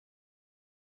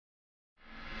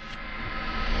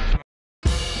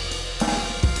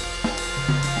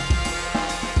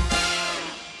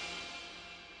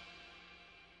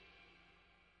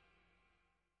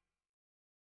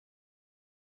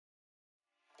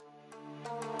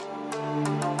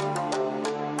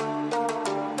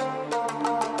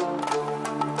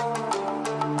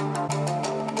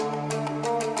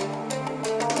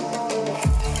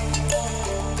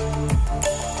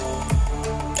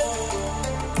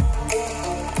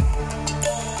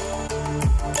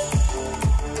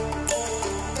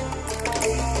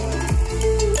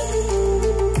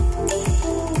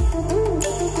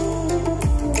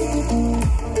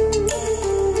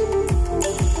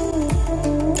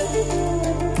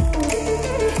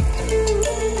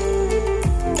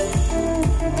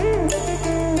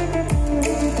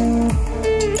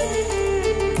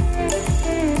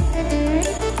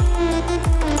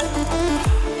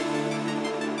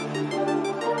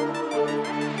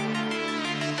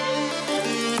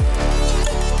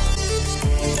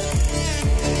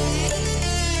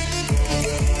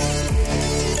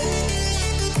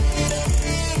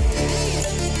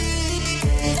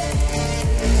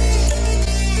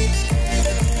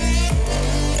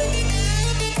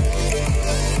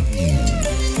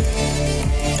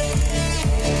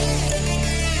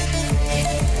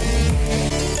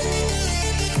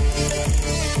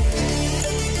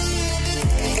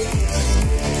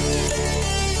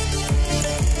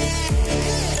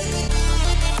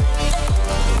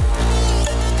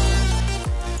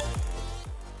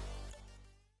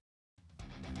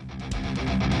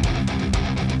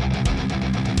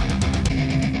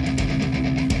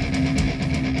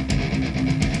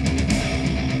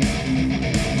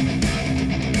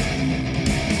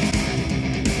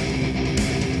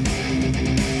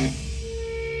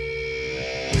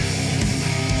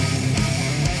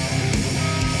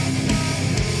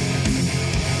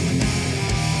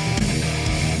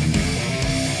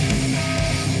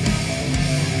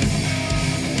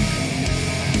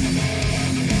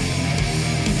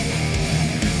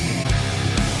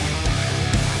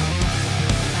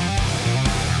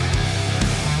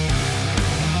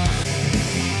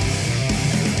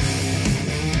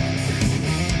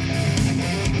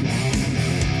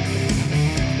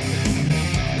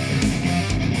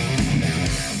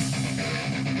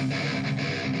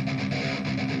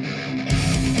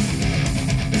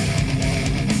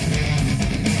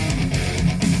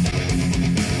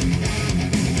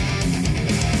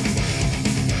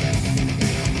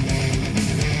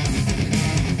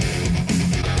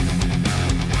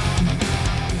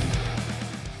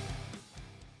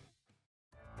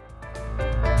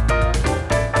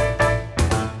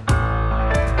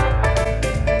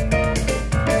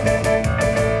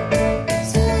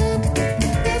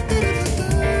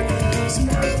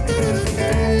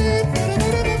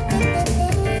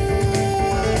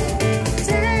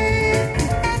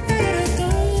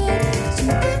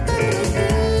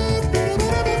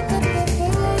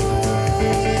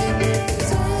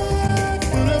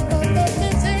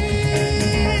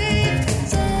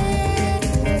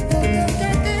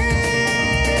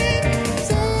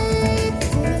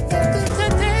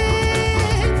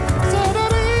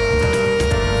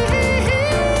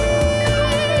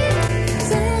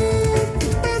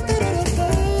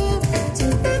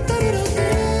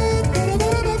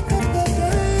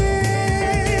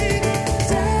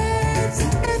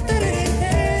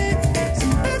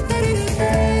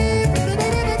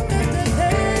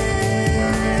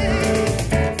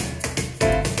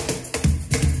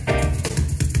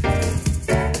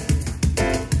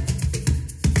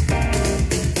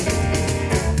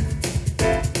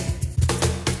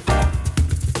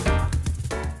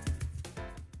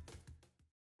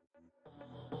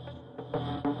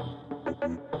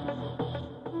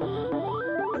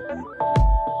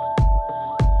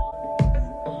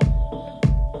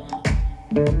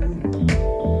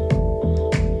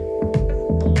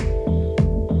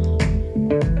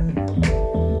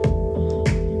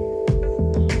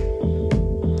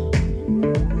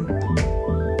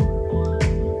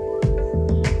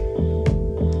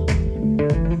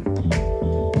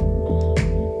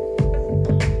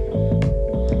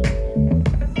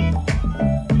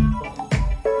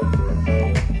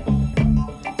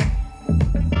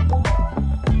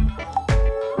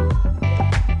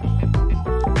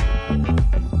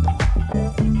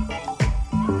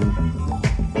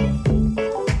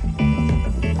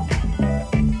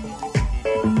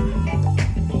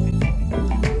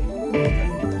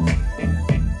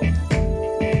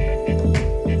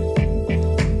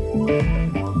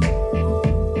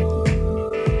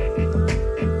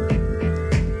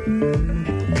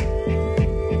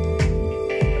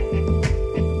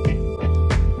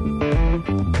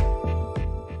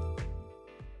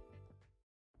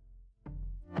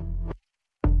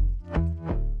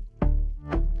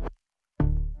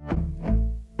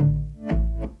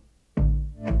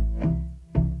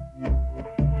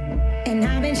And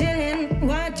I've been chillin',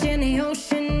 watching the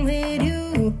ocean with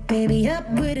you. Baby up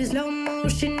with a slow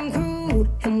motion crew.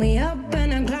 And we up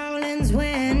in our clouds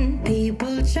when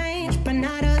people change, but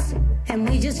not us. And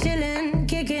we just chillin',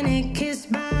 kicking it,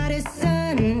 kissed by the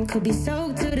sun. Could be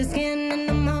soaked to the skin in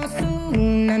the mall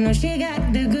soon. I know she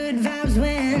got the good vibes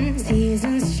when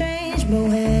seasons change, but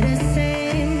we're the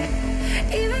same.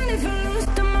 Even if I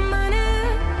lost all my money,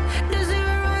 the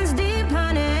zero runs deep,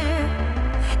 honey.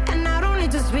 And I don't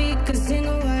need to speak a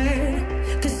single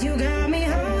word, 'cause you got me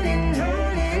holding,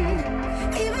 holding.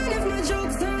 Even if my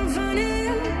jokes aren't funny,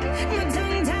 my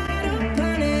tongue tied up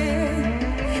on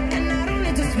it. And I don't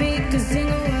need to speak a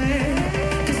single word,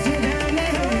 'cause you got me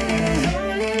holding,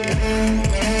 holding.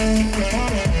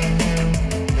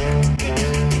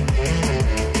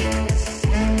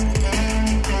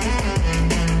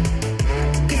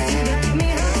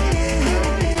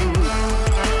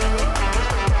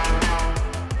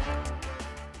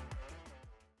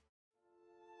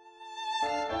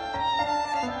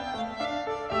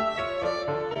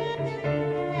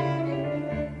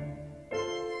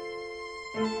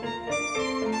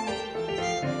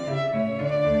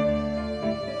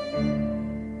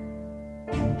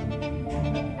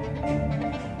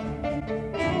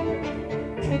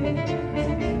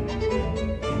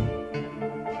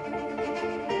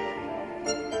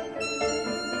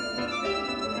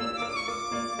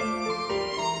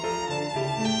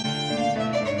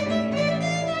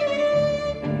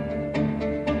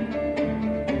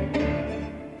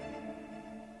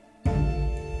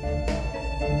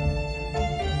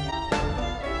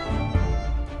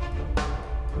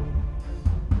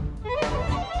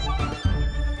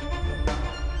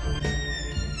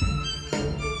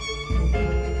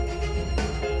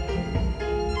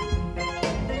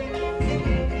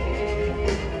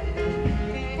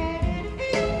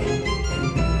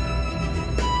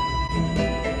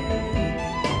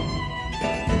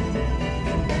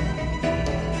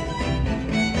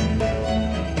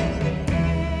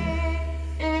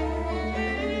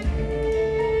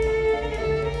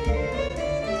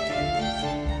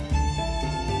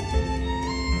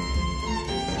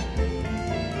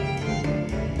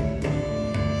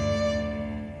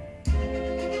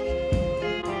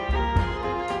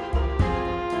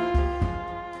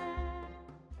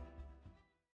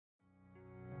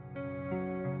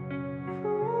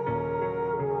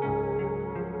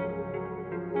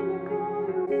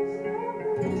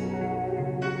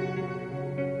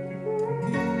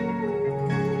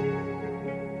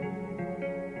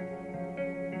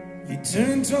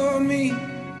 Turn toward me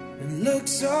and look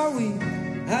so weak.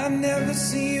 I've never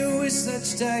seen you with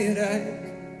such tired eyes.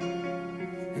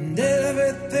 And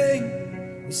everything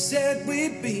we said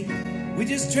we'd be, we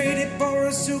just traded for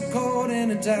a suit coat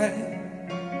and a tie.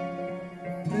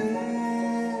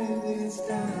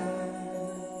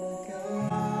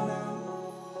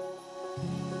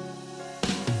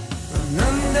 And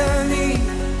underneath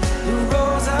the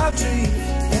rows of trees,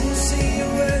 and we'll see you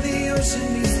where the ocean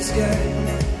meets the sky.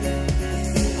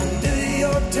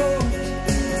 Toes,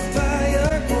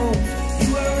 fire grows. You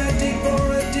are ready for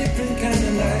a different kind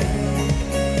of life.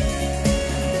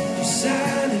 You're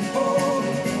silent, bold.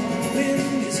 The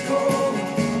wind is cold.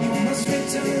 You must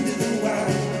return to the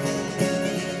wild.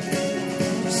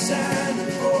 You're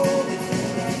silent, bold.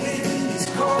 The wind is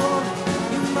cold.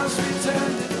 You must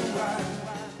return to the wild.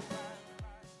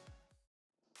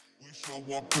 We show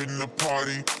up in the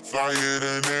party, flyer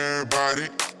than everybody.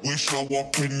 We show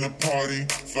up in the party,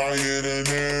 flyer than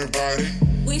everybody.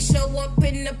 We show up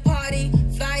in the party,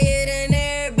 flyer than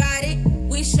everybody.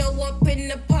 We show up in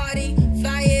the party,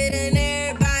 flyer than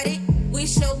everybody. We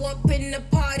show up in the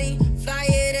party,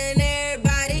 flyer than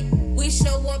everybody. We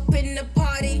show up in the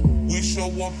party. We show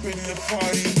up in the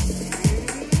party.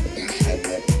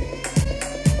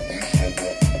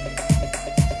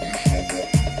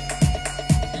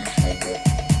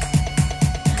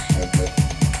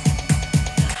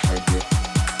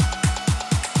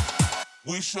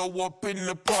 We show up in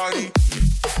the party.